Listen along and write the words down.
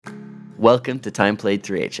Welcome to Time Played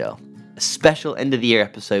 3HL, a special end of the year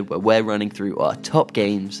episode where we're running through our top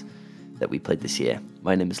games that we played this year.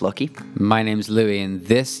 My name is Lockie. My name's Louis, and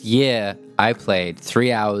this year I played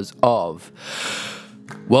 3 hours of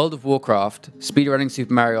World of Warcraft, speedrunning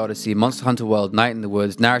Super Mario Odyssey, Monster Hunter World, Night in the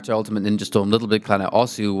Woods, Naruto Ultimate Ninja Storm, Little Big Planet,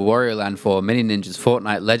 Osu, Wario Land 4, Mini Ninjas,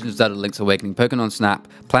 Fortnite, Legend of Zelda Link's Awakening, Pokemon Snap,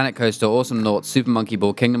 Planet Coaster, Awesome Naught, Super Monkey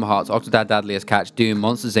Ball, Kingdom Hearts, Octodad Dadliest Catch, Doom,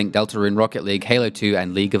 Monsters Inc., Deltarune, Rocket League, Halo 2,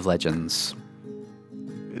 and League of Legends.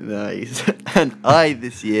 Nice. And I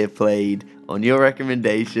this year played, on your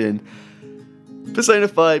recommendation, Persona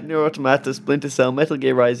 5, Nier Automata, Splinter Cell, Metal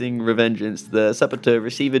Gear Rising, Revengeance, The Saboteur,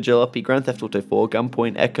 Receiver, Jalopy, Grand Theft Auto 4,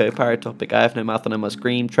 Gunpoint, Echo, Paratopic, I Have No Mouth and I Must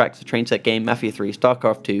Scream, Tracks, The Train Set Game, Mafia 3,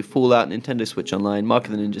 StarCraft 2, Fallout, Nintendo Switch Online, Mark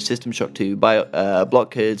of the Ninja, System Shock 2,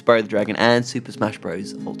 Blockheads, Burrow the Dragon, and Super Smash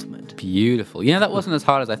Bros. Ultimate. Beautiful. You know, that wasn't as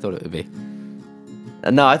hard as I thought it would be.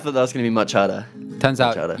 No, I thought that was going to be much harder. Turns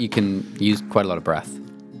out you can use quite a lot of breath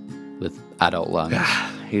with adult lungs.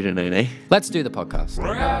 Who don't know, eh? Let's do the podcast.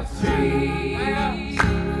 I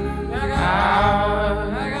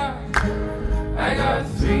got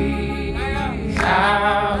 3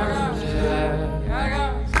 hours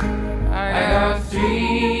left. I got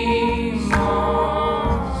 3 more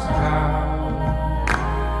hours.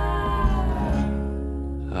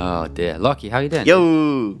 Oh dear. Lockie, how you doing?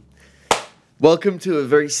 Yo! Welcome to a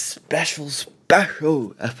very special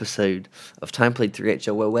episode of Time Played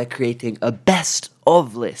 3HL where we're creating a best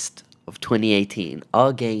of list of 2018.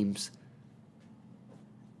 Our games,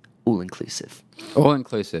 all inclusive. All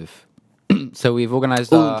inclusive. So we've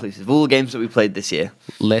organized All our inclusive. All the games that we played this year.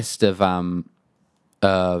 list of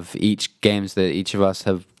each games that each of us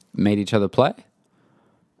have made each other play,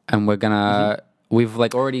 and we're gonna we've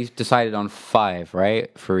already decided on 5,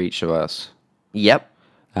 right, for each of us. Yep.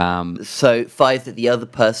 Um, So 5 that the other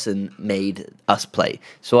person made us play.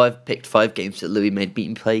 So I've picked 5 games that Louis made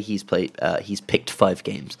me play. He's picked 5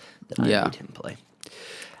 games that I Yeah. made him play.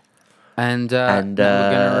 and we're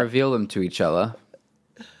gonna reveal them to each other.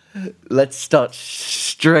 Let's start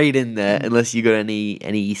straight in there. Unless you got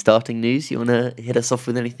any starting news, you wanna hit us off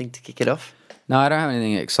with anything to kick it off? No, I don't have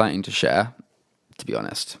anything exciting to share, to be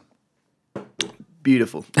honest.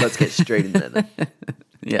 Beautiful. Let's get straight in there then.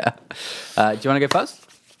 Yeah. Do you want to go first?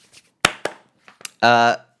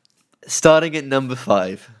 Starting at number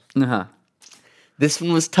 5. Uh-huh. This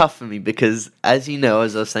one was tough for me because, as you know,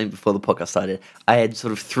 as I was saying before the podcast started, I had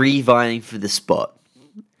sort of 3 vying for the spot.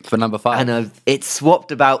 For number 5. And it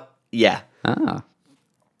swapped about, yeah. Ah.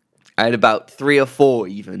 I had about 3 or 4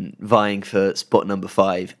 even vying for spot number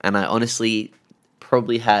 5. And I honestly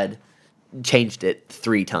probably had changed it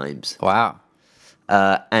 3 times. Wow.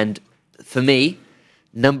 And for me,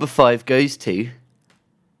 number 5 goes to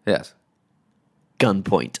Yes.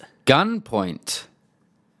 Gunpoint. Gunpoint.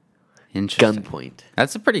 Interesting. Gunpoint.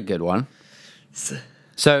 That's a pretty good one. So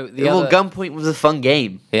Well, Gunpoint was a fun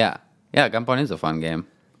game. yeah, Gunpoint is a fun game.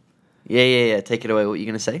 Yeah. Take it away. What are you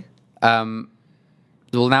going to say? Well,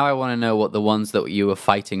 now I want to know what the ones that you were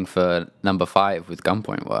fighting for number 5 with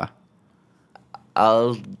Gunpoint were.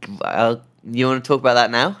 You want to talk about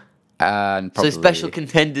that now? And So probably, special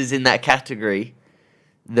contenders in that category,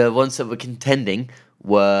 the ones that were contending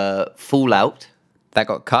were Fallout. that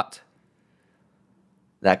got cut.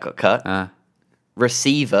 That got cut.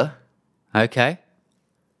 Receiver. Okay.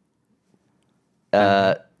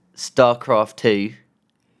 StarCraft 2.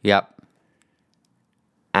 Yep.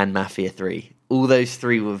 And Mafia 3. All those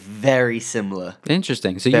 3 were very similar.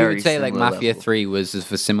 Interesting. So you Very would say similar Mafia level. 3 was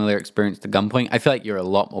a similar experience to Gunpoint? I feel like you're a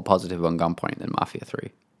lot more positive on Gunpoint than Mafia 3.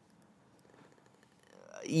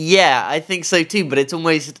 Yeah, I think so too, but it's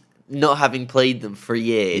almost not having played them for a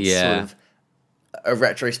year. It's sort of a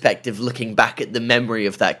retrospective looking back at the memory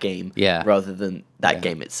of that game rather than that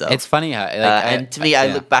game itself. It's funny how... and to me,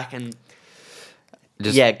 I look back and...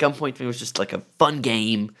 Just- Gunpoint to me was just like a fun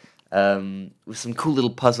game with some cool little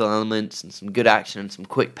puzzle elements and some good action and some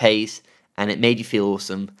quick pace, and it made you feel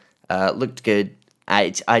awesome. Looked good.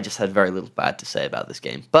 I just had very little bad to say about this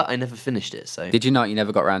game, but I never finished it. So Did you not? You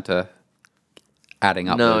never got around to adding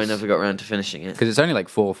up no, those? I never got around to finishing it. Because it's only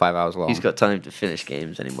 4 or 5 hours long. Who's got time to finish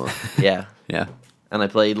games anymore? Yeah, Yeah. and I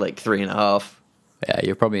played 3.5. Yeah,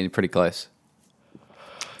 you're probably pretty close.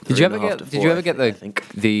 Did 3.5 you to ever 4, get I think.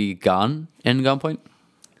 the gun in Gunpoint?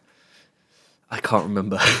 I can't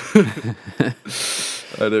remember. I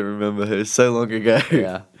don't remember. It was so long ago.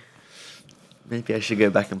 Yeah. Maybe I should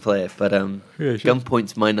go back and play it. But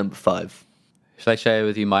Gunpoint's my number 5. Should I share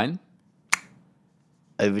with you mine?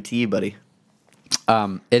 Over to you, buddy.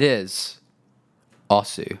 It is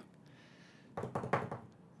Osu.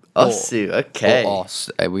 Osu, okay. Or Os.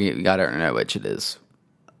 I don't know which it is.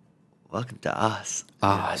 Welcome to us.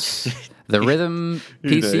 Us. The rhythm Who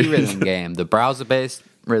PC knows? rhythm game, the browser-based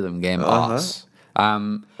rhythm game, Uh-huh. Us.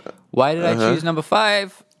 Why did I choose number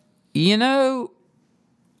 5? You know,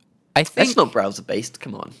 I think That's not browser based.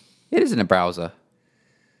 Come on. it is in a browser.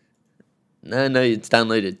 No, it's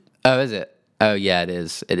downloaded. Oh, is it? Oh, yeah, it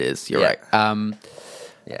is. It is. You're Yeah. right.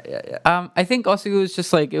 Yeah. I think also it was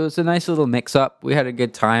just like it was a nice little mix-up. We had a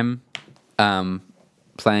good time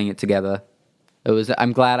playing it together. It was.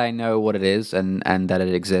 I'm glad I know what it is and that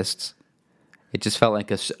it exists. It just felt like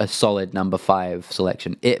a solid number 5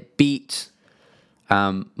 selection. It beat.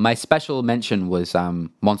 My special mention was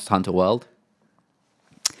Monster Hunter World.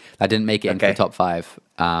 I didn't make it into the Okay. top 5.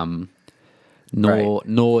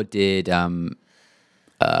 Nor did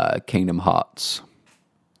Kingdom Hearts.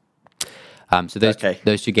 So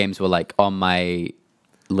those two games were like on my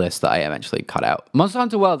list that I eventually cut out. Monster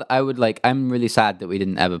Hunter World, I'm really sad that we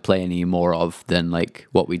didn't ever play any more of than like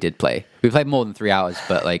what we did play. We played more than 3 hours,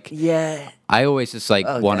 but like Yeah. I always just like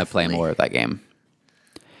Oh, want to play definitely. more of that game.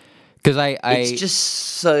 Because It's just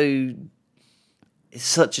so. It's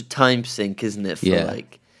such a time sink, isn't it? For Yeah.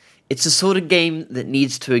 like, it's a sort of game that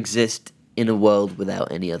needs to exist in a world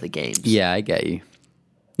without any other games. yeah, I get you.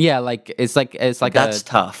 Yeah, like it's like That's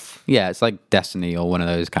tough. yeah, it's like Destiny or one of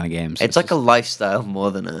those kind of games. It's like a lifestyle more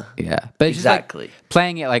than a. yeah, but it's Exactly. just like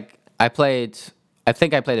playing it. Like I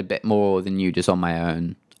think I played a bit more than you just on my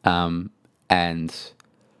own, and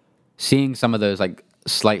seeing some of those like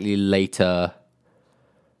slightly later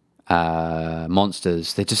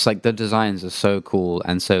monsters. They're just like the designs are so cool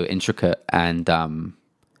and so intricate, and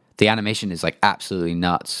the animation is like absolutely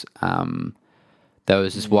nuts. There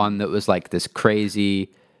was this one that was like this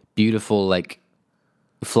crazy, beautiful, like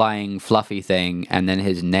flying fluffy thing, and then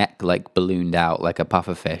his neck like ballooned out like a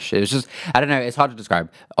puffer fish. It was just I don't know. It's hard to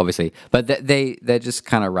describe, obviously, but they're just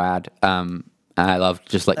kind of rad. And I love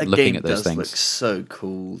just like That looking game at those does things. look so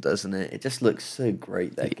cool, doesn't it? It just looks so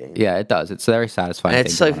great. That game. Yeah, it does. It's a very satisfying. And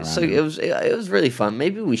it's thing so to run so. around in. It was really fun.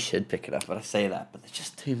 Maybe we should pick it up. But I say that, but there's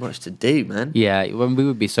just too much to do, man. Yeah, when we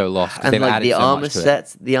would be so lost. 'cause And they've like added the so armor much to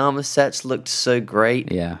it. sets looked so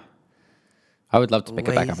great. Yeah, I would love to pick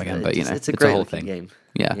it back up Ways again, that but you know, it's a great whole looking thing. game.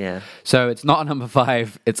 Yeah. Yeah. So it's not a number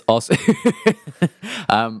 5. It's also,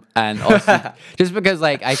 and also just because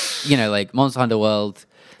like like Monster Hunter World,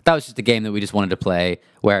 that was just a game that we just wanted to play.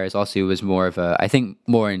 Whereas Osu was more of I think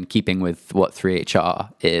more in keeping with what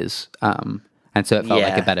 3HR is. And so it felt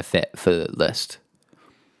like a Yeah. better fit for the list.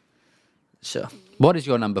 Sure. What is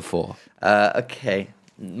your number 4? Okay.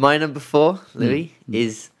 My number 4, Louis,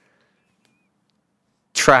 is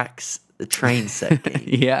Tracks, the train set game.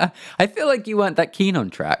 Yeah, I feel like you weren't that keen on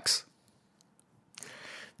Tracks.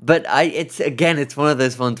 But it's one of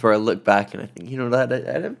those ones where I look back and I think,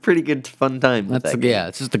 I had a pretty good fun time with That's that game.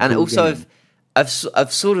 it's just a And cool also game. I've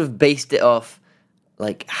sort of based it off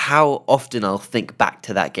like how often I'll think back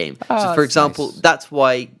to that game. Oh, So for that's example, nice. that's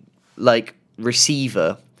why like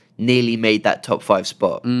Receiver nearly made that top 5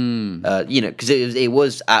 spot. Because it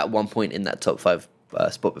was at one point in that top 5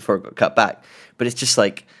 spot before it got cut back. But it's just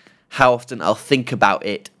like how often I'll think about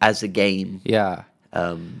it as a game. Yeah.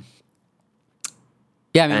 Um,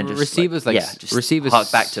 Yeah, I mean, and just, Receiver's like, like, yeah, just Receiver's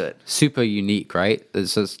hark back to it. super unique, right?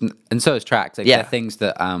 It's just, and so is Tracks. Like, Yeah. they're things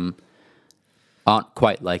that aren't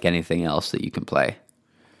quite like anything else that you can play.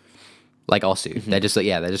 Like Osu, Mm-hmm. they're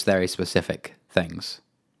just very specific things.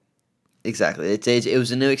 Exactly. It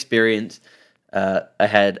was a new experience. I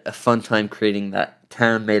had a fun time creating that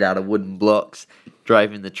town made out of wooden blocks,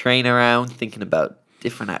 driving the train around, thinking about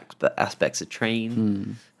different aspects of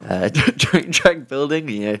train, train track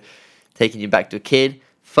building. Taking you back to a kid.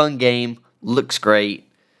 Fun game. Looks great.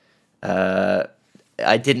 I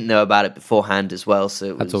didn't know about it beforehand as well, so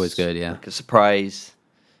it That's was always good, yeah. like a surprise.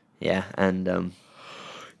 Yeah, and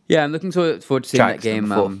Yeah, I'm looking forward to seeing that Tracks game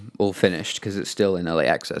number 4. all finished because it's still in early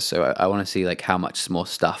access. So I want to see like how much more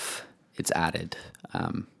stuff it's added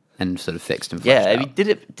and sort of fixed and fleshed yeah. I out. mean,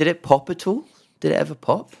 did it pop at all? Did it ever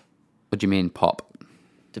pop? What do you mean pop?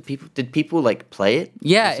 Did people like play it?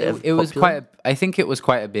 Yeah, ever it was popular? I think it was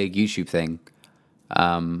quite a big YouTube thing.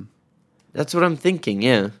 That's what I'm thinking.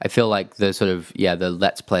 Yeah. I feel like the sort of the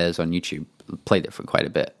Let's Players on YouTube played it for quite a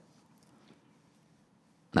bit.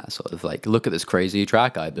 That sort of like, look at this crazy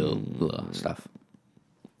track I built, blah, stuff.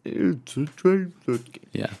 It's a train set game.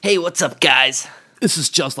 Yeah, Hey, what's up, guys? this is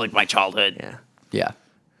just like my childhood. Yeah. Yeah,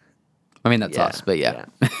 I mean that's Yeah, us, but yeah.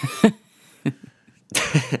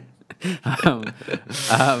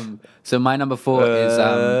 So my number 4 is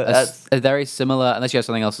that's- a very similar. Unless you have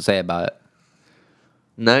something else to say about it.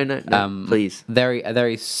 No, please. A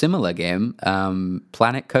very similar game,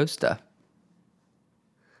 Planet Coaster.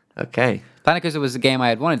 Okay. Planet Planet Coaster was the game I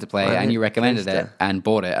had wanted to play, Planet and you recommended it Coaster. and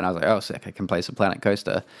bought it, and I was like, oh, sick! I can play some Planet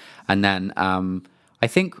Coaster. And then I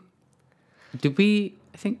think I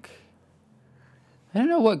don't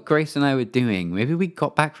know what Grace and I were doing. Maybe we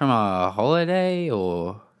got back from our holiday,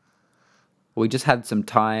 or we just had some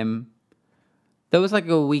time. There was like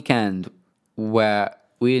a weekend where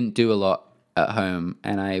we didn't do a lot at home,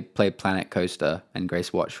 and I played Planet Coaster, and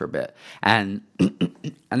Grace watched for a bit, and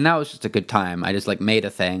and that was just a good time. I just like made a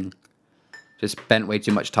thing, just spent way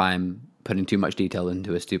too much time putting too much detail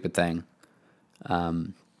into a stupid thing.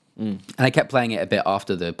 And I kept playing it a bit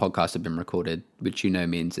after the podcast had been recorded, which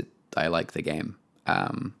means that I like the game.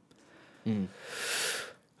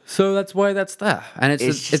 So that's why that's there, and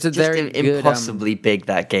it's a very good, impossibly big,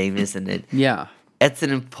 that game, isn't it? yeah. It's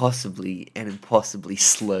an impossibly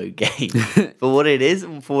slow game for what it is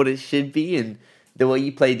and for what it should be, and the way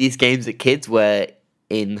you play these games at kids, where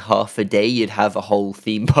in half a day you'd have a whole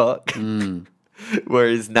theme park,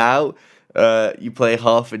 whereas now you play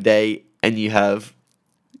half a day and you have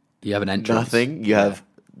an entrance. nothing. You have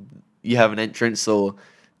an entrance, or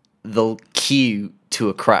they'll queue to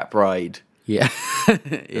a crap ride. Yeah,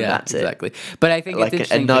 that's it. exactly. But I think Like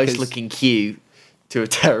it's a interesting nice because, looking queue to a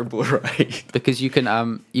terrible ride. because you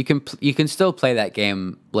can still play that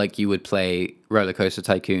game like you would play Roller Coaster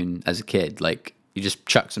Tycoon as a kid. Like you just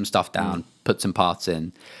chuck some stuff down, put some parts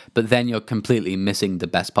in, but then you're completely missing the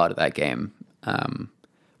best part of that game,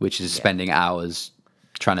 which is spending hours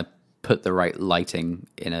trying to put the right lighting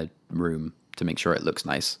in a room to make sure it looks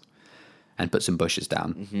nice, and put some bushes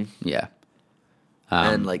down. Yeah.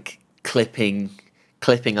 And like clipping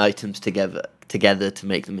items together to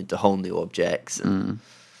make them into whole new objects and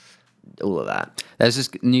all of that. There's this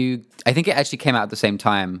new, I think it actually came out at the same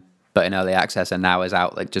time, but in early access, and now is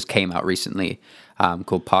out, like just came out recently,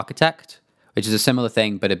 called Parkitect, which is a similar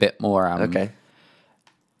thing, but a bit more,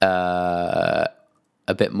 a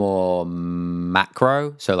bit more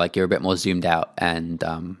macro. So like you're a bit more zoomed out and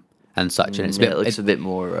such. And it's It looks a bit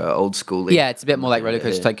more old school. yeah, it's a bit more like Roller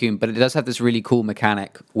Coaster Tycoon, but it does have this really cool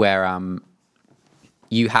mechanic where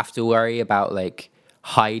you have to worry about like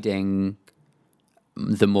hiding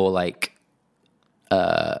the more like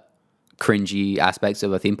cringy aspects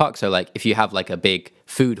of a theme park. So like if you have like a big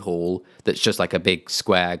food hall that's just like a big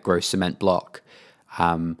square gross cement block,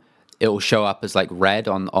 it will show up as like red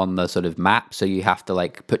on the sort of map. So you have to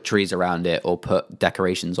like put trees around it or put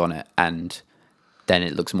decorations on it, and then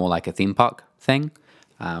it looks more like a theme park thing.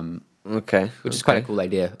 Which is quite a cool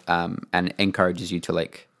idea, and encourages you to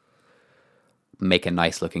like make a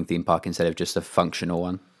nice looking theme park instead of just a functional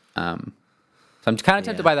one. So I'm kind of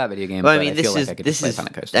tempted by that video game. Well, but I mean, I feel like I could just play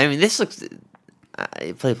Planet Coaster. I mean, this looks.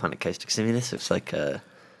 I play Planet Coaster because I mean, this looks like it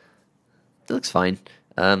looks fine.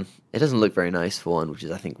 It doesn't look very nice for one, which is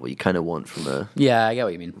I think what you kind of want from a Yeah, I get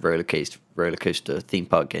what you mean. roller coaster theme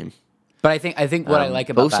park game. But I think what I like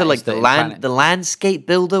about also that like is the that the landscape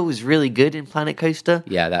builder was really good in Planet Coaster.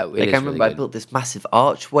 Yeah, that Like I remember I built this massive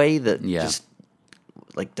archway that Yeah. just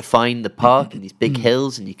like defined the park and these big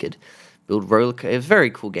hills, and you could build roller. It was a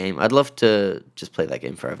very cool game. I'd love to just play that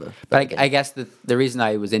game forever. But I guess the reason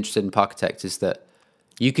I was interested in Parkitect is that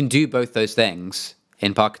you can do both those things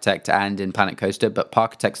in Parkitect and in Planet Coaster, but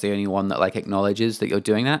Parkitect's the only one that like acknowledges that you're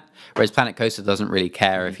doing that, whereas Planet Coaster doesn't really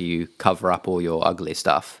care if you cover up all your ugly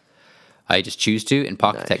stuff. I just choose to. In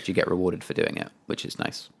Parkitect, Nice. you get rewarded for doing it, which is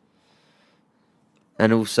nice.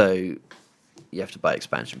 And also, you have to buy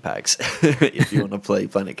expansion packs if you want to play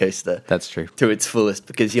Planet Coaster. That's true. To its fullest,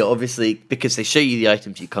 because because they show you the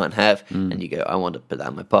items you can't have, and you go, I want to put that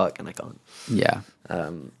in my park, and I can't. Yeah.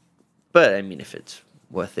 But I mean, if it's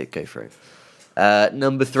worth it, go for it.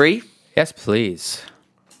 Number 3. Yes, please.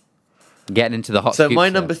 Getting into the hot. So scoops my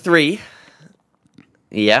there. number 3,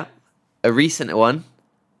 a recent one,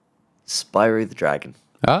 Spyro the Dragon.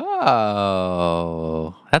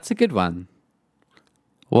 Oh, that's a good one.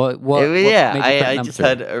 What Yeah, made you put I number just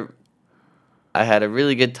three? I had a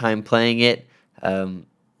really good time playing it.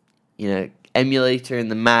 Emulator in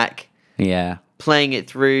the Mac, Yeah. playing it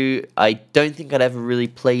through. I don't think I'd ever really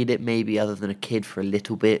played it, maybe other than a kid for a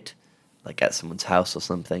little bit, like at someone's house or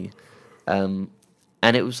something. And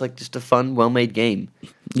it was like just a fun, well-made game.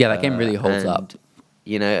 Yeah, that game really holds up.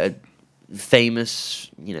 A famous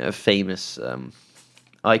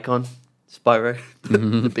icon, Spyro,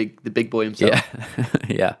 the big boy himself. Yeah.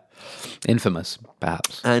 Yeah. Infamous,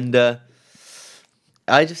 perhaps. And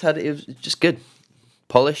I just had it was just good,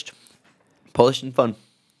 polished and fun.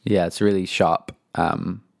 Yeah, it's a really sharp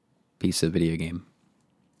piece of video game.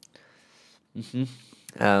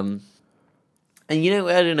 And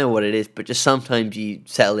I don't know what it is, but just sometimes you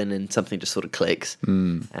settle in and something just sort of clicks,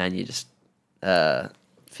 and you just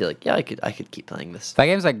feel like, yeah, I could keep playing this. That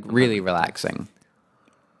game's like really relaxing.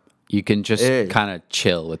 You can just It is. kind of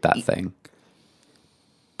chill with that thing.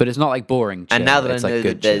 But it's not like boring chill. And now that it's I know like that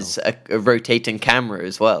good there's a rotating camera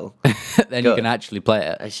as well, then you Go. can actually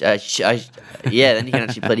play it. yeah, then you can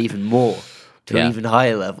actually play it even more to Yeah. an even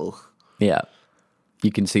higher level. Yeah.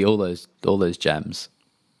 You can see all those gems.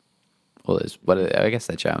 All those I guess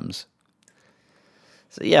they're gems.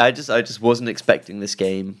 So yeah, I just wasn't expecting this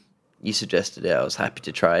game. You suggested it. I was happy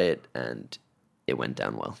to try it, and it went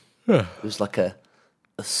down well. It was like a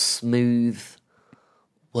smooth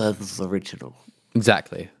World's original.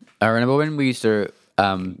 Exactly. I remember when we used to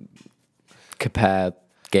compare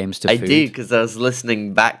games to I food. do, because I was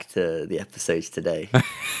listening back to the episodes today.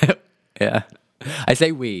 Yeah. I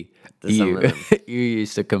say we. To some You. of them. You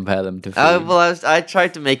used to compare them to food. Well, I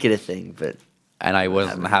tried to make it a thing, but and I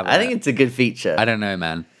wasn't having I think it. it's a good feature. I don't know,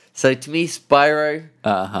 man. So to me, Spyro.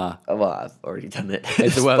 Uh-huh. Oh, well, I've already done it.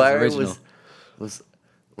 It's the world's Spyro original.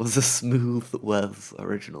 was a smooth World's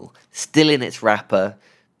original, still in its wrapper,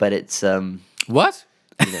 but it's What?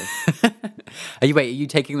 you know, Are you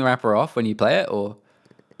taking the wrapper off when you play it, or?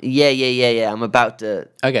 yeah. I'm about to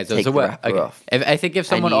Okay, so take so the what? wrapper Okay. off. I think if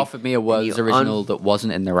someone you- offered me a and World's you original that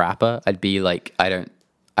wasn't in the wrapper, I'd be like, I don't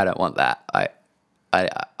want that.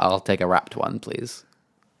 I'll take a wrapped one, please.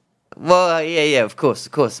 Well, yeah, of course.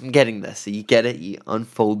 I'm getting there. So you get it, you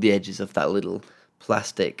unfold the edges of that little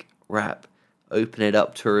plastic wrap, open it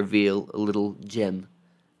up to reveal a little gem,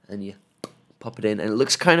 and you pop it in, and it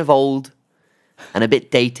looks kind of old and a bit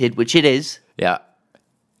dated, which it is. Yeah.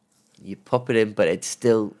 You pop it in, but it's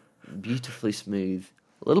still beautifully smooth.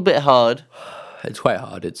 A little bit hard, It's quite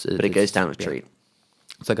hard. but it goes down a treat.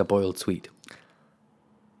 It's like a boiled sweet.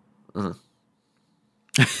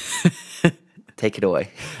 Take it away.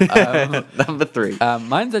 Number 3.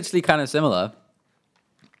 Mine's actually kind of similar.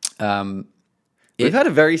 We've had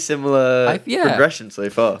a very similar yeah. progression so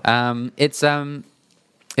far. It's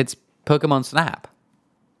Pokemon Snap.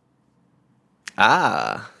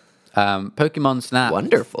 Pokemon Snap,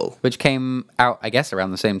 Wonderful. which came out, I guess, around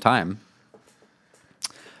the same time.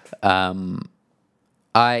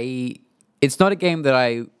 It's not a game that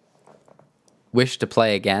I wish to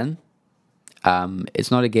play again. It's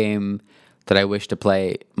not a game that I wish to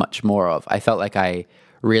play much more of. I felt like I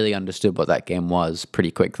really understood what that game was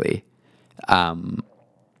pretty quickly, and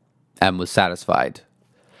was satisfied.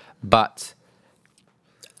 But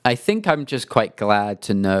I think I'm just quite glad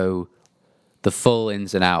to know the full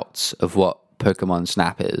ins and outs of what Pokemon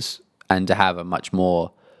Snap is, and to have a much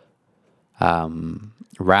more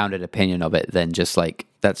rounded opinion of it than just like,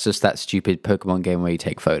 that's just that stupid Pokemon game where you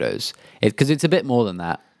take photos. Because it's a bit more than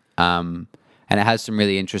that. And it has some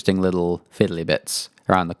really interesting little fiddly bits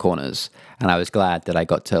around the corners. And I was glad that I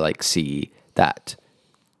got to like see that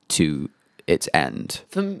to its end.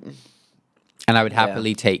 And I would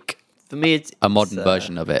happily take For me, it's a modern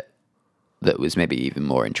version of it that was maybe even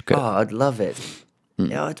more intricate. Oh, I'd love it.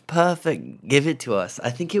 Yeah, it's perfect. Give it to us. I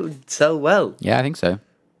think it would sell well. Yeah, I think so.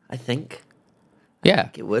 I think Yeah.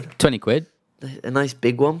 it would. 20 quid. A nice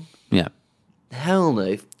big one. Yeah. Hell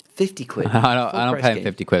no. 50 quid. I don't Full price pay game.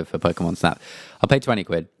 50 quid for Pokemon Snap. I'll pay 20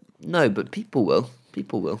 quid. No, but people will.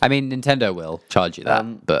 People will. I mean, Nintendo will charge you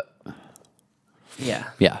that, but Yeah.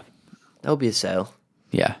 yeah. There'll be a sale.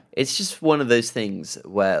 Yeah. It's just one of those things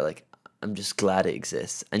where, like, I'm just glad it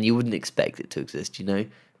exists. And you wouldn't expect it to exist, you know?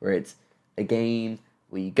 Where it's a game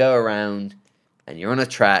where you go around and you're on a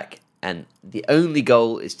track and the only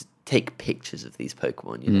goal is to take pictures of these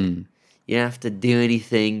Pokemon, you know? You don't have to do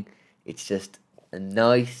anything. It's just a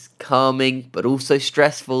nice, calming, but also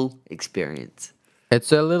stressful experience.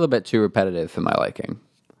 It's a little bit too repetitive for my liking.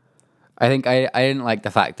 I think I didn't like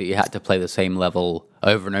the fact that you had to play the same level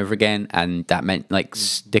over and over again, and that meant like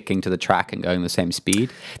sticking to the track and going the same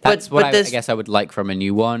speed. That's But what I there's- guess I would like from a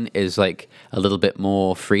new one, is like a little bit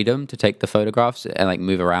more freedom to take the photographs and like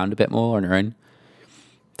move around a bit more on your own.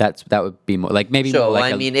 That would be more like maybe more Sure,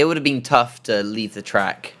 like I mean, it would have been tough to leave the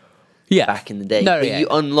track yeah, back in the day. No, but yeah. you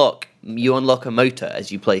unlock a motor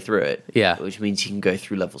as you play through it. Yeah. Which means you can go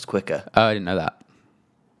through levels quicker. Oh, I didn't know that.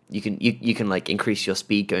 You can like increase your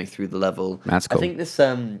speed going through the level. That's cool. I think this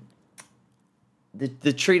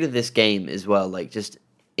the treat of this game as well, like just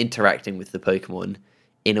interacting with the Pokemon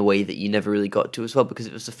in a way that you never really got to as well, because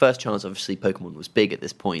it was the first chance. Obviously, Pokemon was big at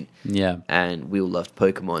this point, Yeah. and we all loved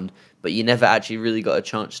Pokemon, but you never actually really got a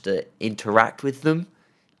chance to interact with them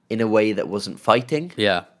in a way that wasn't fighting.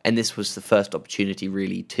 Yeah. And this was the first opportunity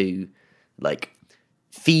really to like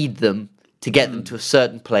feed them, to get them to a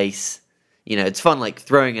certain place. You know, it's fun like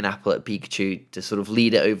throwing an apple at Pikachu to sort of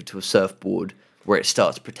lead it over to a surfboard where it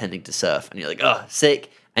starts pretending to surf, and you're like, oh,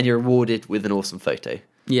 sick, and you're rewarded with an awesome photo.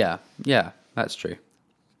 Yeah, that's true.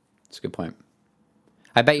 That's a good point.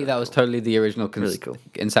 I bet you that was totally the original Really cool.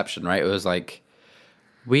 Inception, right? It was like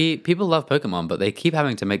people love Pokemon, but they keep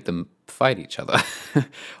having to make them fight each other.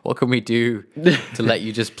 What can we do to let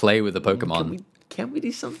you just play with the Pokemon? Can we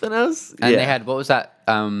do something else? And they had, what was that?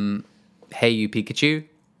 Hey You Pikachu.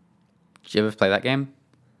 Did you ever play that game?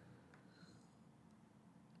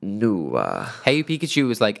 No. Hey You Pikachu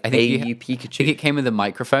was like, I think Hey You Pikachu. I think it came with a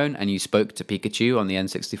microphone and you spoke to Pikachu on the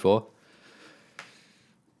N64.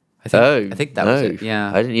 I think that was it.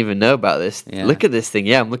 Yeah. I didn't even know about this. Yeah. Look at this thing.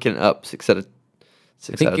 Yeah, I'm looking it up. 6 out of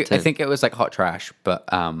 10. I think it was like hot trash, but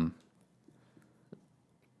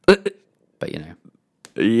you know.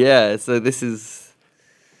 Yeah, so this is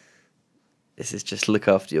just look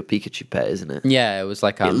after your Pikachu pet, isn't it? Yeah, it was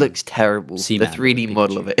like It looks terrible. The Seaman 3D with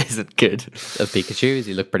model Pikachu. of it isn't good. of Pikachu. Does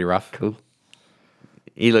he look pretty rough? Cool.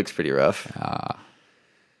 He looks pretty rough.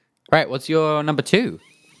 Right, what's your number 2?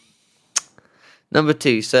 Number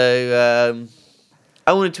 2. So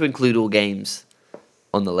I wanted to include all games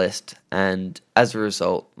on the list, and as a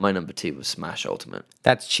result, my number 2 was Smash Ultimate.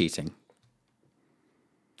 That's cheating.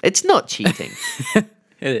 It's not cheating.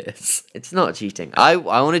 It is. It's not cheating. I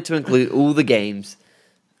wanted to include all the games,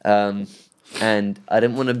 and I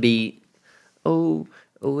didn't want to be,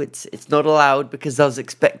 it's not allowed because I was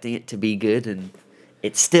expecting it to be good, and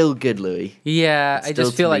it's still good, Louis. Yeah, It I still,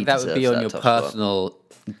 just feel to me, like that would be deserves on that your top spot. personal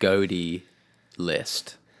Goaty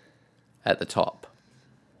list at the top.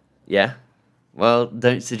 Yeah. Well,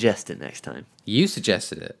 don't suggest it next time. You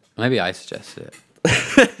suggested it. Maybe I suggested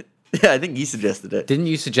it. Yeah, I think you suggested it. Didn't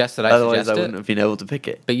you suggest that I Otherwise, I suggested wouldn't it? have been able to pick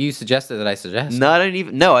it. But you suggested that I suggested. No, I don't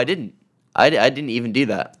even. No, I didn't. I didn't even do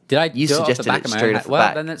that. Did I You do suggested it off the back it of my straight own off head? the Well,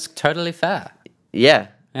 back. then it's totally fair. Yeah.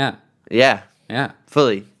 Yeah, Yeah. yeah.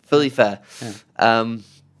 Fully fair.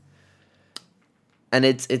 And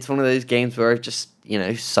it's one of those games where I've just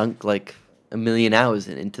sunk like a million hours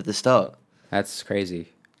into the start. That's crazy.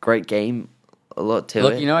 Great game, a lot to it.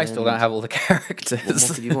 Look, I still don't and have all the characters. What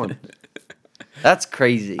more could you want? That's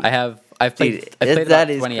crazy. I've played Dude, about that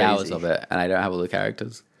is 20 hours crazy. of it, and I don't have all the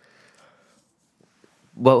characters.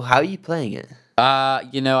 Well, how are you playing it? I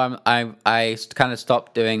kind of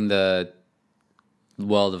stopped doing the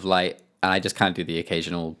World of Light, and I just kind of do the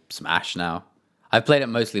occasional Smash now. I've played it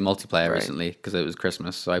mostly multiplayer Right. recently because it was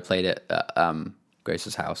Christmas, so I played it at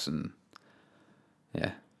Grace's house, and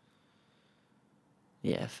yeah.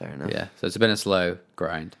 Yeah, fair enough. Yeah, so it's been a slow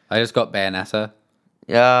grind. I just got Bayonetta.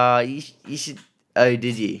 Yeah, you should. Oh,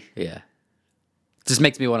 did you? Yeah. Just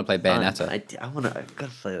makes me want to play Bayonetta. I've got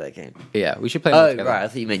to play that game. Yeah, we should play more Oh, together. right. I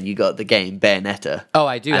thought you meant you got the game Bayonetta. Oh,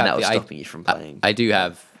 I do and have that was the stopping you from playing I do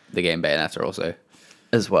have the game Bayonetta also.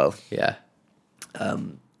 as well. Yeah.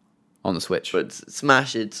 On the Switch. But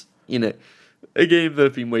Smash, it's a game that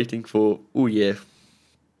I've been waiting for all year.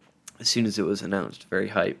 As soon as it was announced, very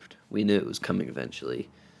hyped. We knew it was coming eventually,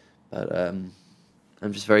 but I'm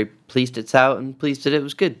just very pleased it's out and pleased that it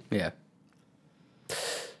was good. Yeah.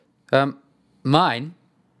 Mine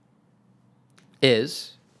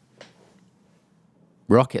is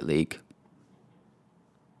Rocket League.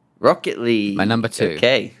 Rocket League, My number 2.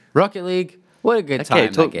 Okay, Rocket League. What a good time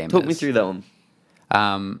talk that game talk is. me through that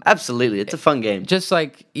one. Absolutely, it's a fun game. Just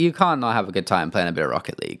like you can't not have a good time playing a bit of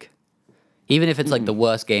Rocket League. Even if it's like the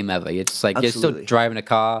worst game ever, it's just like you're still Absolutely. driving a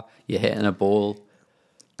car, you're hitting a ball.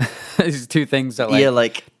 These two things that Yeah,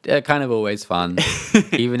 like are kind of always fun,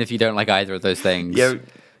 even if you don't like either of those things.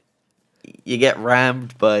 you get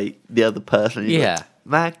rammed by the other person. You're Yeah. like,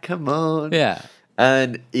 man, come on. Yeah.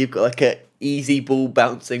 And you've got like a easy ball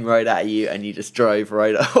bouncing right at you, and you just drive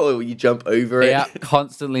right. Oh, you jump over it. Yeah,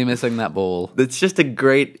 constantly missing that ball. It's just a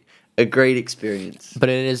great experience. But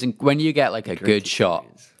it is when you get like a Great good shot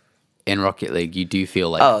experience. in Rocket League, you do feel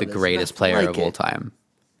like Oh, the there's greatest nothing player like of all it. time.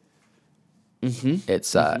 It's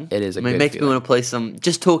it is a I mean, good it makes me feeling. want to play some.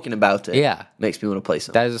 Just talking about it. Yeah. makes me want to play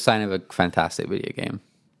some. That is a sign of a fantastic video game.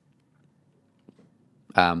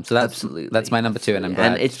 So that's Absolutely. that's my number 2, and I'm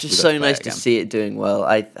glad. And it's we just got so play nice it to again. see it doing well.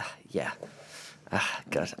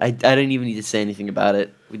 God, I don't even need to say anything about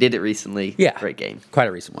it. We did it recently. Yeah. Great game. Quite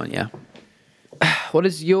a recent one, yeah. What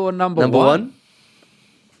is your number Number one? one.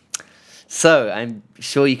 So I'm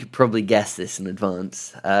sure you could probably guess this in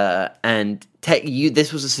advance. And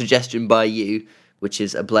this was a suggestion by you, which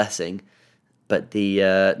is a blessing. But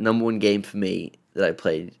the number one game for me that I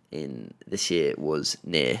played in this year was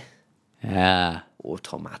Nier Yeah.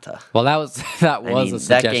 Automata. Well, that was a mean, that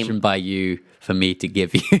suggestion game- by you for me to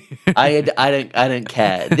give you. I don't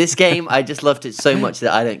care. This game, I just loved it so much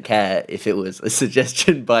that I don't care if it was a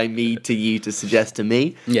suggestion by me to you to suggest to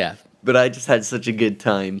me. Yeah. But I just had such a good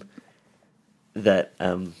time that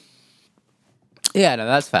Yeah, no,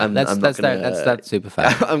 that's fair. I'm That's not gonna- that's super fair.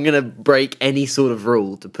 I'm gonna break any sort of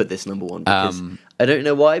rule to put this number one because I don't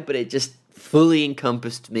know why, but it just fully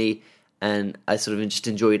encompassed me, and I sort of just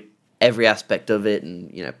enjoyed every aspect of it,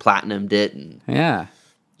 and platinumed it, and Yeah.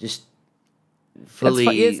 just fully.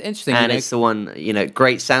 It's interesting, and you know. it's the one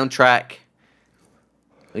great soundtrack.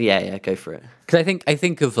 Yeah, go for it. Because I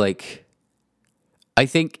think of like, I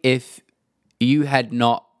think if you had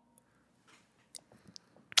not,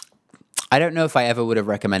 I don't know if I ever would have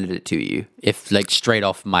recommended it to you if like straight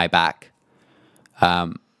off my back.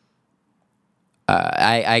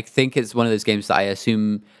 I think it's one of those games that I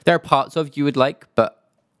assume there are parts of you would like, but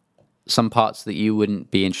some parts that you wouldn't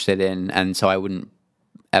be interested in, and so I wouldn't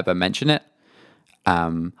ever mention it.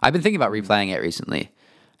 I've been thinking about replaying it recently,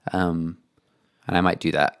 and I might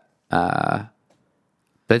do that. But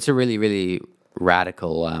it's a really, really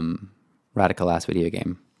radical ass video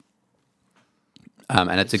game,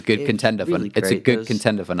 and it's a good contender for. really It's a great. good Those-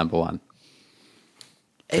 contender for number one.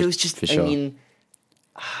 It was just, for sure. I mean,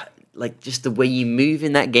 like just the way you move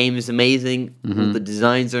in that game is amazing. Mm-hmm. All the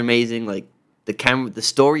designs are amazing. Like the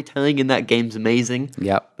storytelling in that game's amazing.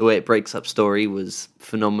 Yep, The way it breaks up story was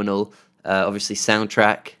phenomenal. Obviously,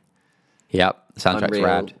 soundtrack, yep. The soundtrack's unreal,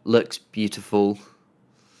 rad. looks beautiful.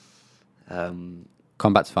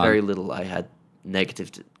 Combat's fun. Very little I had negative.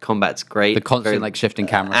 Combat's great. The constant very- like shifting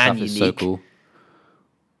camera and stuff is so unique. cool.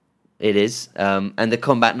 It is, and the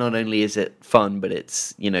combat not only is it fun, but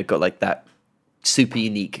it's got like that super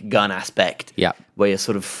unique gun aspect. Yeah. where you're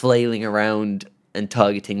sort of flailing around and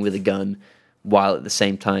targeting with a gun, while at the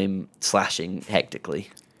same time slashing hectically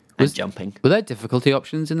and jumping. Were there difficulty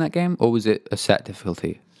options in that game, or was it a set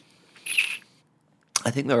difficulty? I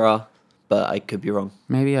think there are, but I could be wrong.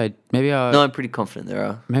 Maybe I No, I'm pretty confident there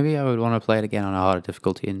are. maybe I would want to play it again on a harder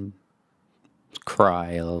difficulty and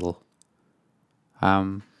cry a little.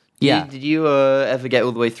 Yeah, Did you ever get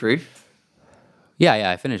all the way through?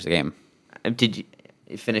 yeah. I finished the game. Did you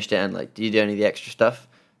finished it and like did you do any of the extra stuff?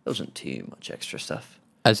 There wasn't too much extra stuff.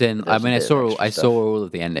 As in, I There's a mean, bit of extra I stuff. saw all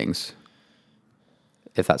of the endings.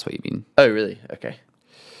 If that's what you mean. Oh, really? Okay.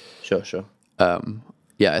 Sure.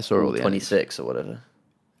 Yeah, I saw all the endings. 26 or whatever.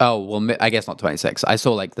 Oh well, I guess not 26. I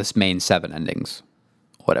saw like this main 7 endings,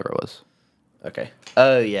 whatever it was. Okay.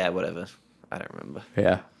 Oh yeah, whatever. I don't remember.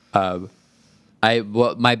 Yeah.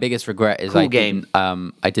 My biggest regret is Cool I game.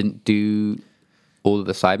 didn't do all of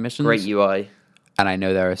the side missions. Great UI. And I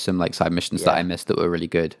know there are some like side missions that Yeah. I missed that were really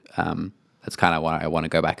good. That's kind of why I want to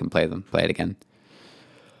go back and play it again.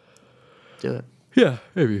 Do it. Yeah,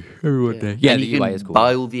 maybe one day. Yeah, and the you UI can is cool.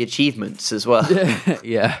 buy all the achievements as well.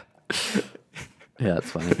 yeah, yeah, that's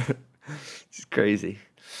funny. It's crazy.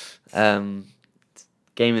 Game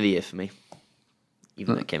of the year for me.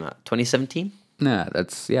 Even though it came out 2017. No,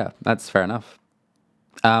 that's fair enough.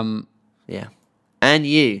 Yeah. And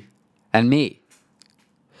you. And me.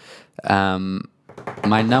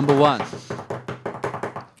 My number one.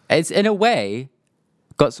 It's in a way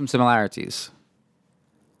got some similarities.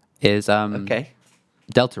 Is Okay.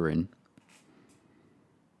 Deltarune.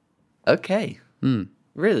 Okay. Hmm.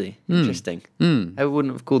 Really interesting. I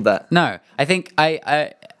wouldn't have called that. No, I think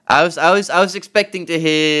I I was expecting to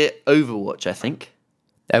hear Overwatch. I think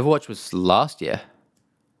Overwatch was last year.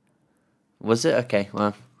 was it? Okay.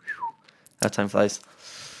 Wow. How time flies.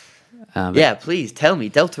 But- Yeah. Please tell me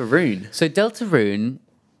Deltarune. So Deltarune,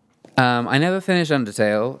 I never finished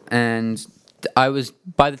Undertale, and I was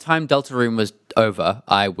by the time Deltarune was over,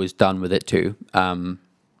 I was done with it too.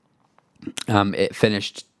 It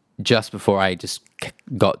finished just before I just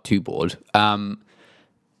got too bored.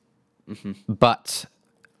 But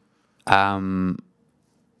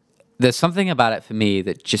there's something about it for me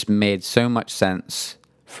that just made so much sense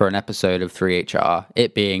for an episode of 3HR.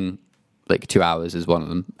 It being like 2 hours is one of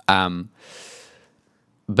them.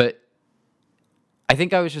 But I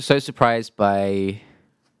think I was just so surprised by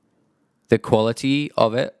the quality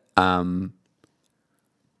of it. And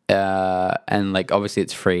like obviously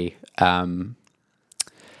it's free.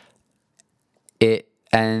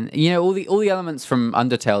 All the elements from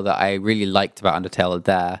Undertale that I really liked about Undertale are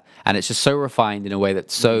there, and it's just so refined in a way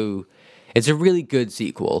that's so. It's a really good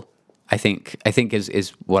sequel. I think is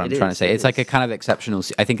what I'm It trying to is, say. it It's like a is. kind of exceptional.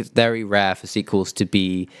 I think it's very rare for sequels to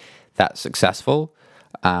be that successful.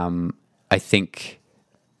 I think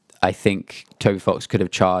Toby Fox could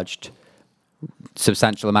have charged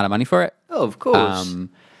substantial amount of money for it. Oh, of course.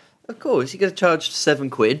 Of course. You could have charged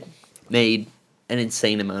 £7, made an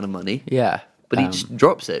insane amount of money, Yeah, but he just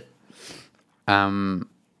drops it. I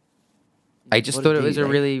just What a thought it was a D,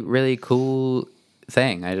 eh? really, really cool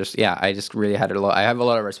thing. I just really had a lot. I have a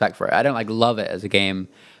lot of respect for it. I don't like love it as a game,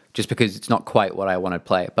 just because it's not quite what I want to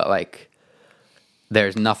play. But like,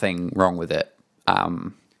 there's nothing wrong with it,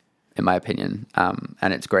 in my opinion,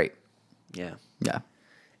 and it's great. Yeah. Yeah,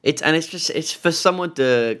 It's for someone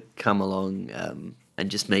to come along and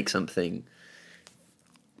just make something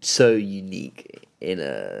so unique in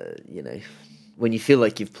when you feel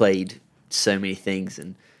like you've played so many things,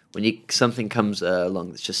 and when something comes along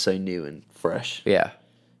that's just so new and fresh. yeah,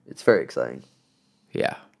 It's very exciting.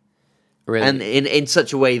 yeah. Really, And in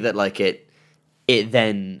such a way that like it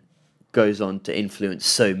then goes on to influence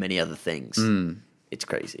so many other things. It's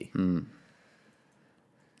crazy.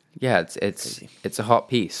 yeah. It's a hot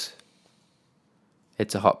piece.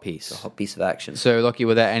 It's a hot piece. A hot piece of action. So, Lockie,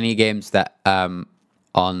 were there any games that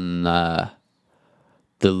on the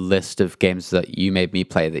list of games that you made me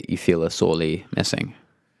play that you feel are sorely missing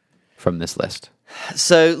from this list?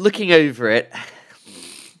 So looking over it,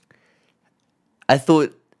 I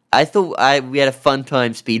thought we had a fun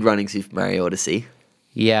time speedrunning Super Mario Odyssey.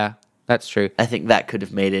 Yeah, that's true. I think that could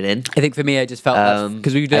have made it in. I think for me, I just felt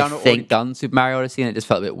because we've already think- done Super Mario Odyssey, and it just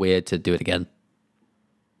felt a bit weird to do it again.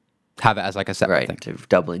 Have it as like a separate Right, thing. to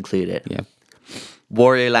double include it. Yeah.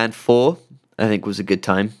 Wario Land 4, I think, was a good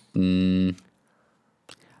time.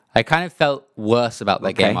 I kind of felt worse about that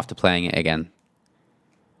Okay. game after playing it again.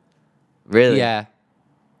 Really? Yeah.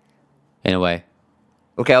 In a way.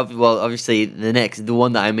 Okay, well, obviously, the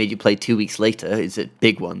one that I made you play 2 weeks later is a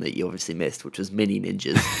big one that you obviously missed, which was Mini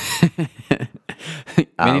Ninjas.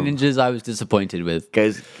 Mini Ninjas, I was disappointed with.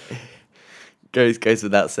 goes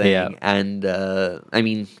without saying. Yeah. And, I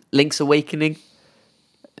mean, Link's Awakening,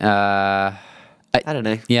 I I don't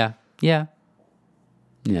know. Yeah. Yeah.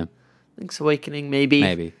 Yeah. Link's Awakening, maybe.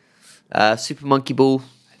 Maybe. Super Monkey Ball.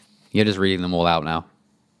 You're just reading them all out now.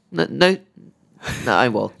 No, I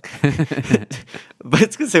will. But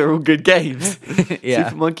it's because they were all good games. Yeah.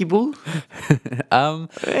 Super Monkey Ball? Um,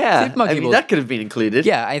 Yeah. Super Monkey I mean, Ball- that could have been included.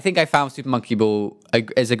 Yeah, I think I found Super Monkey Ball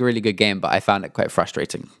is a really good game, but I found it quite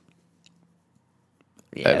frustrating.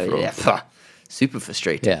 Yeah. Overall. Pah. Super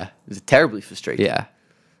frustrating. Yeah. It was terribly frustrating. Yeah.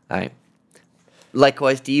 All right.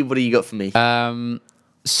 Likewise, what do you got for me?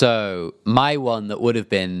 So my one that would have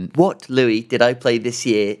been What, Louis, did I play this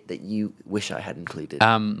year that you wish I had included?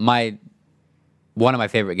 one of my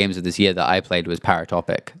favorite games of this year that I played was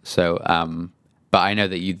Paratopic. So, but I know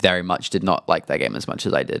that you very much did not like that game as much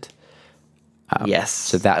as I did. Yes.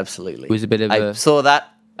 so that absolutely was a bit of I a- saw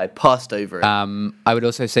that. I passed over it. I would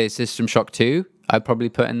also say System Shock 2. I'd probably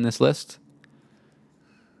put in this list.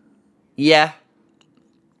 Yeah.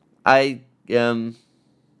 I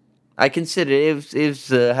considered it was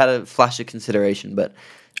had a flash of consideration, but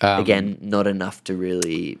again, not enough to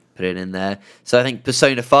really put it in there. So I think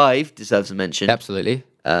Persona 5 deserves a mention. Absolutely.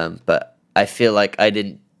 But I feel like I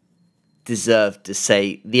didn't deserve to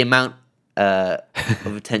say the amount of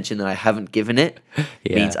attention that I haven't given it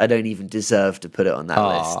Yeah. means I don't even deserve to put it on that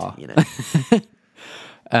Aw. list. You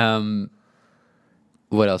know.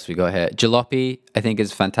 What else we got here? Jalopy, I think,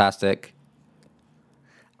 is fantastic.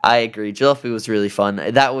 I agree. Jalopy was really fun.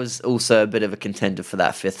 That was also a bit of a contender for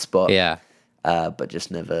that 5th spot. Yeah. But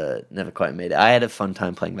just never quite made it. I had a fun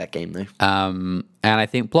time playing that game though. And I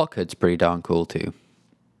think Blockhood's pretty darn cool too.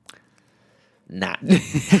 Nah. No.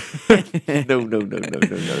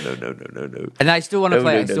 And I still want to No,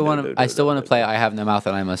 play. no, I no, still no, want no, to. I no, still no, want no, to play. I Have No Mouth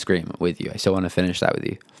and I Must Scream with you. I still want to finish that with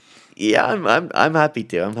you. Yeah, I'm happy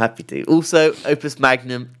to. I'm happy to. Also, Opus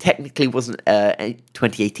Magnum technically wasn't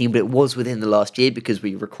 2018, but it was within the last year because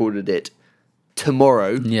we recorded it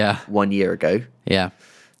tomorrow. Yeah. 1 year ago. Yeah.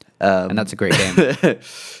 And that's a great game.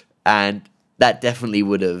 And that definitely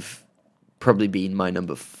would have probably been my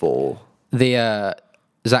number 4. The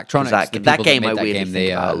Zachtronics, Zach- the that people game that I made that weirdly game,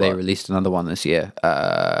 think about a they lot. released another one this year.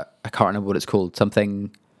 I can't remember what it's called.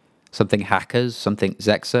 Something Hackers, something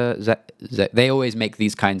Zexa. They always make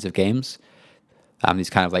these kinds of games.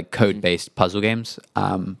 These kind of like code-based puzzle games.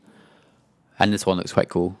 And this one looks quite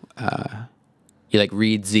cool. You like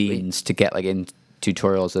read zines to get like in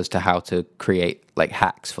tutorials as to how to create like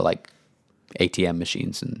hacks for like ATM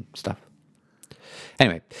machines and stuff.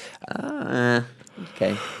 Anyway,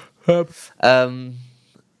 Okay.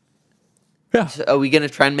 yeah. So are we going to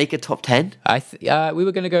try and make a top 10? We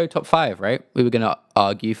were going to go top 5, right? We were going to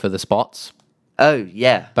argue for the spots, Oh,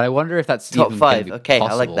 yeah. but I wonder if that's Top even gonna 5. be Okay,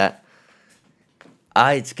 I like possible. that.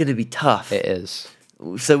 It's going to be tough. It is.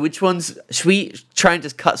 So which ones should we try and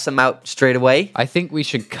just cut some out straight away? I think we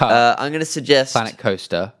should cut I'm going to suggest Planet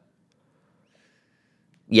Coaster.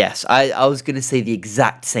 Yes, I was going to say the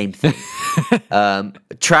exact same thing.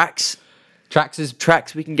 Tracks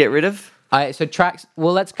Tracks we can get rid of. So tracks.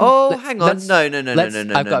 Well, let's. Hang on. No.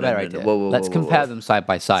 I've got a better idea. Let's compare them side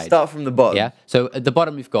by side. Start from the bottom. Yeah. So at the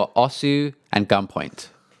bottom we've got Osu and Gunpoint.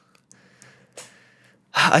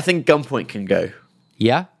 I think Gunpoint can go.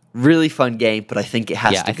 Yeah? Really fun game, but I think it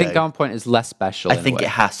has Yeah, to I think go. Gunpoint is less special. I in a think way. it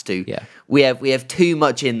has to. Yeah. We have too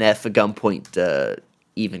much in there for Gunpoint to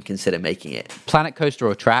even consider making it. Planet Coaster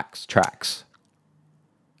or Tracks? Tracks.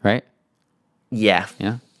 Right? Yeah.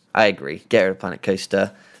 Yeah. I agree. Get rid of Planet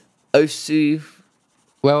Coaster. Osu.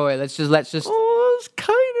 Wait. Let's just. Oh, it's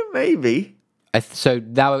kind of maybe. So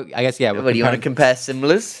now I guess yeah. We're What do you want to comparing- compare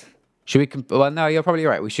similars? Should we? Well, no, you're probably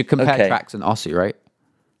right. We should compare Okay. Tracks and Ossu, right?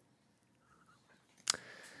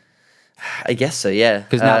 I guess so. Yeah.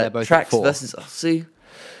 'Cause now they're both at Tracks 4. versus Osu.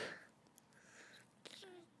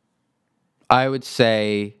 I would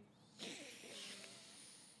say.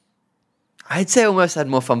 I'd say I almost had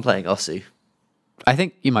more fun playing Osu. I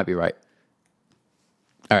think you might be right.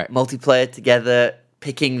 All right. Multiplayer together,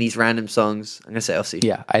 picking these random songs. I'm gonna say Osu.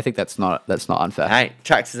 Yeah, I think that's not unfair. All right.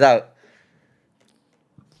 Tracks is out.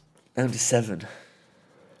 Down to 7.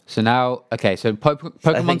 So now, okay, so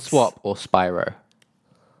Pokemon think Swap or Spyro?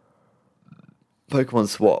 Pokemon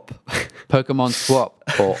Swap. Pokemon Swap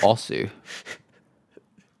or Osu?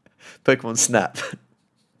 Pokemon Snap.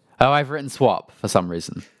 Oh, I've written Swap for some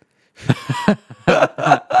reason.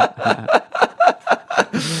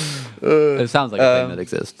 It sounds like a thing that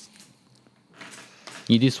exists.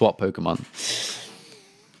 You do swap Pokemon.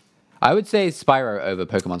 I would say Spyro over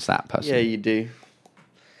Pokemon Snap, Yeah, personally. you do.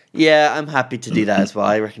 Yeah, I'm happy to do that as well.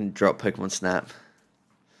 I reckon drop Pokemon Snap.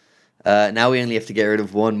 Now we only have to get rid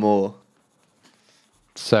of one more.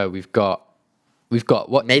 So we've got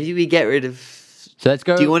what? Maybe we get rid of. So let's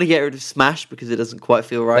go. Do you want to get rid of Smash because it doesn't quite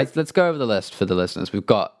feel right? Let's go over the list for the listeners. We've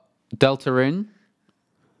got Deltarune.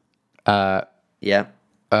 Yeah.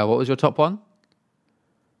 What was your top one?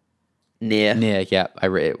 Near. Nier, yeah,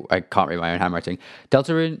 I can't read my own handwriting.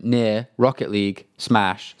 Deltarune, Nier, Rocket League,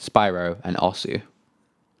 Smash, Spyro, and Osu.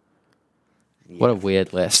 What a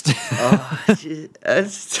weird list. Oh,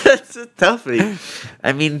 that's a toughie.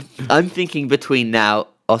 I mean, I'm thinking between now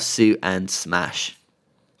Osu and Smash.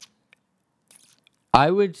 I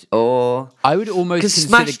would Or almost because consider.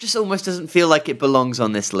 Smash just almost doesn't feel like it belongs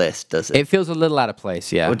on this list, does it? It feels a little out of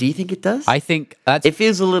place, yeah. Or do you think it does? I think that's. It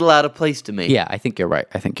feels a little out of place to me. Yeah, I think you're right.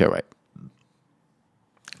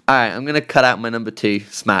 All right, I'm gonna cut out my number 2,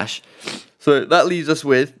 Smash. So that leaves us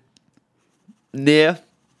with Nier,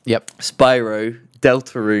 Yep. Spyro,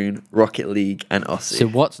 Deltarune, Rocket League, and Osu. So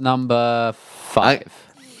what's number 5?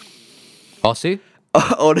 Osu?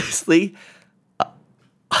 Honestly,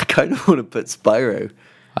 I kind of want to put Spyro.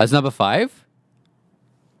 As number 5?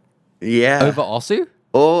 Yeah. Over Osu?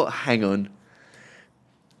 Or hang on.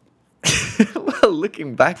 Well,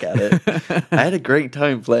 looking back at it, I had a great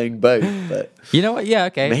time playing both, but You know what? Yeah,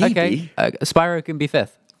 okay. Okay. Maybe. Spyro can be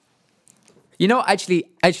 5th. You know, actually,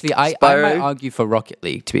 I might Spyro? argue for Rocket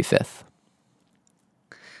League to be 5th.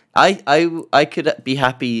 I could be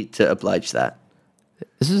happy to oblige that.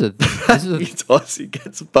 This is a Means Osu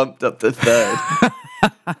gets bumped up to 3rd.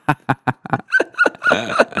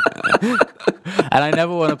 and I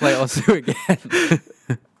never want to play Osu again.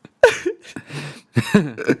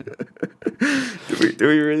 Do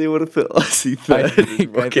we really want to put Osu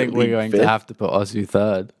 3rd? I think we're going to have to put Osu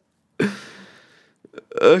 3rd.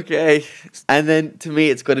 Okay. And then to me,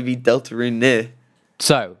 it's got to be Deltarune Nier.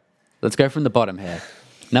 So, let's go from the bottom here.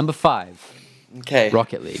 Number 5, Okay.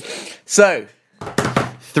 Rocket League. So,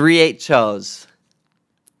 3HR's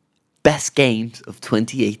best games of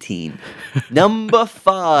 2018. Number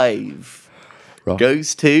 5 Ro-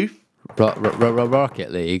 goes to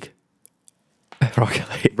Rocket League. Rocket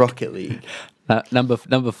League. Rocket League. Number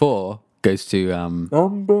 4 goes to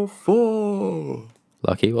Number 4.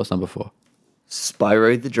 Lucky. What's number 4?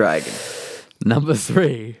 Spyro the Dragon. Number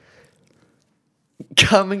 3.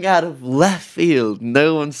 Coming out of left field.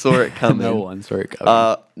 No one saw it coming. No one saw it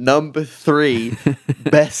coming. Number 3,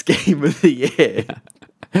 best game of the year.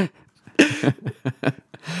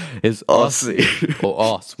 Is Osu. or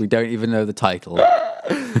Os. We don't even know the title.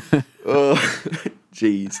 Oh,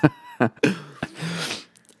 jeez.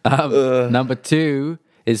 Number 2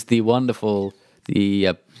 is the wonderful,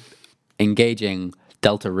 engaging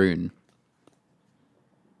Deltarune.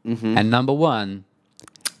 And number 1,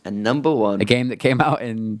 And number 1, a game that came out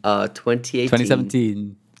in 2018.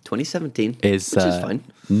 2017, 2017 is which is fine.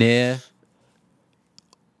 Nier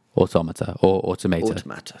Automata or Automata,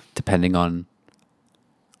 Automata. depending on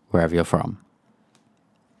wherever you're from.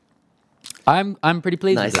 I'm pretty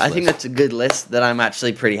pleased with Nice. this I think list. that's a good list that I'm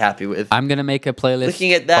actually pretty happy with. I'm gonna make a playlist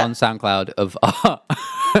Looking at that- on SoundCloud of our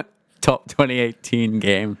top 2018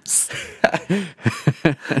 games.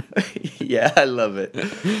 Yeah, I love it.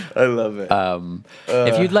 I love it.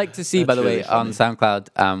 If you'd like to see, by that's the way, really on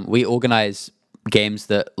SoundCloud, we organize games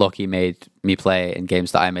that Lockie made me play and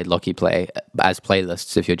games that I made Lockie play as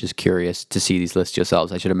playlists if you're just curious to see these lists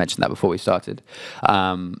yourselves. I should have mentioned that before we started,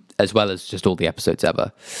 as well as just all the episodes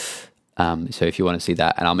ever. So if you want to see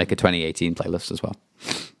that, and I'll make a 2018 playlist as well.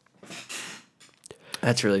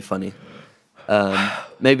 That's really funny.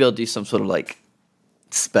 Maybe I'll do some sort of like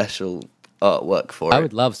special artwork for it. I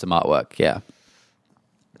would love some artwork, yeah.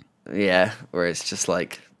 Yeah, where it's just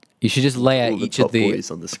like You should just lay out all the each of top the boys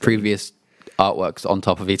on the screen. previous artworks on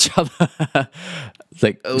top of each other.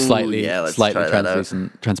 Like Ooh, slightly yeah, let's try that out.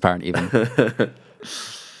 transparent even.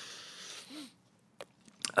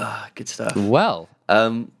 Good stuff. Well,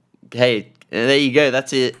 Hey, there you go.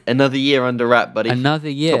 That's it. Another year under wrap, buddy. another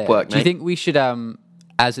year. Top work, Do you mate. think we should,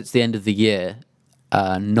 as it's the end of the year,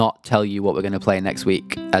 not tell you what we're going to play next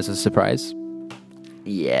week as a surprise?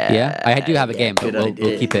 Yeah. Yeah, I do have a yeah, game, but good we'll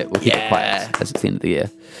idea. keep it quiet as it's the end of the year.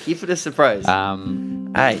 Keep it a surprise.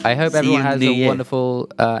 Aye, I hope see everyone you has New a Year. wonderful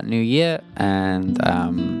new year and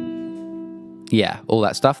yeah, all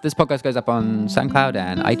that stuff. This podcast goes up on SoundCloud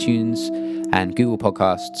and iTunes and Google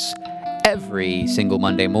Podcasts every single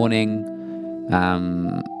Monday morning.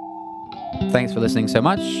 Thanks for listening so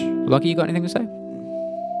much. Lockie, you got anything to say?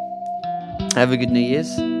 Have a good New Year's,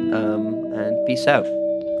 and peace out.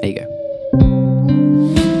 There you go.